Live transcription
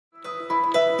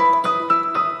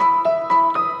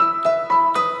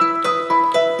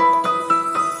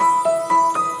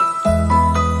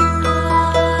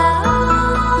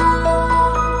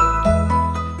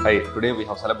today we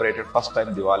have celebrated first time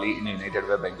Diwali in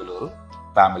UWBe Bengaluru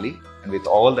family and with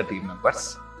all the team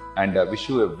members, and wish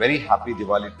you a very happy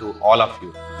Diwali to all of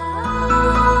you.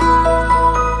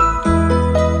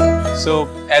 So,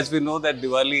 as we know that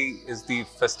Diwali is the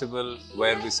festival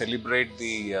where we celebrate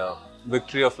the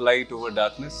victory of light over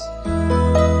darkness.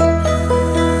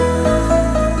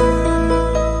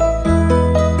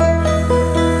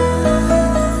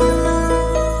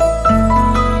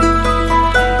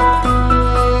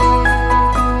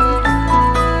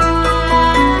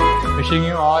 Wishing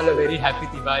you all a very happy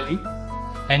Diwali.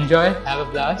 Enjoy, have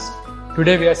a blast.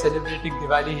 Today we are celebrating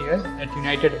Diwali here at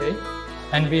UWBe,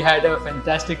 and we had a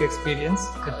fantastic experience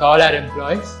with all our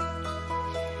employees.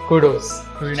 Kudos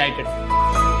to UWBe.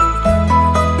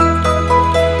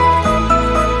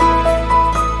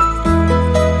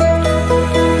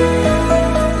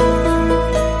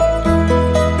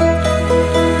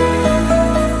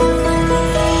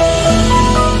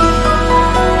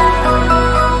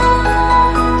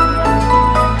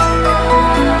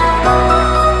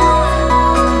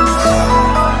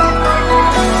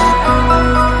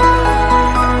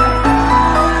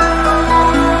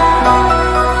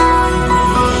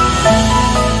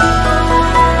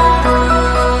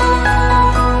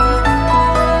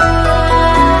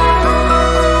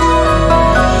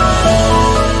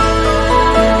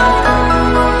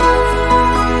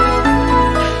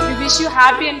 Wish you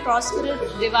happy and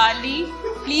prosperous Diwali.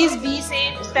 Please be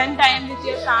safe, spend time with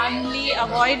your family,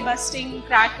 avoid busting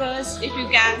crackers if you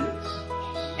can.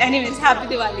 Anyways, happy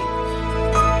Diwali.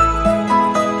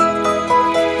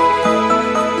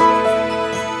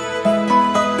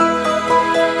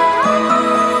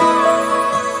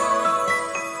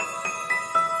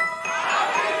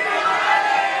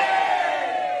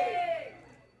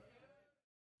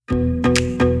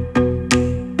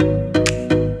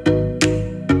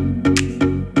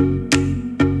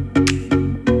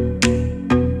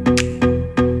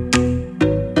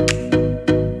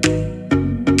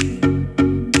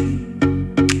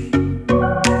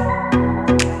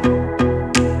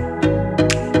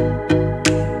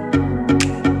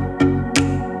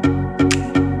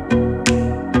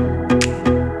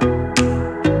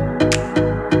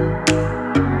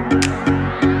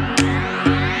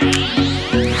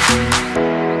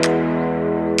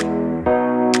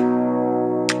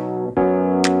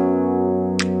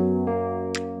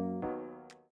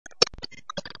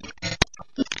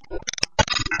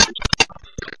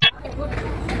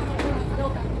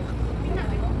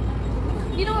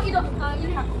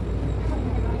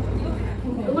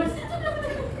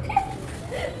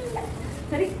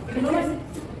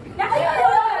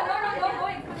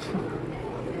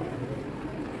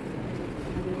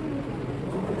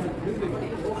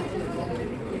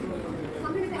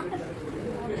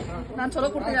 ನಾನು ಚಲೋ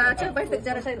ಕೊಡ್ತೀನಿ ಆಚೆ byte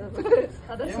ಜರ side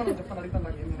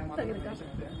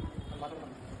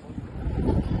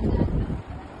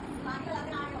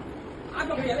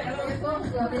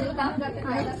काम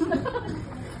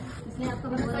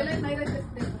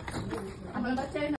करते हैं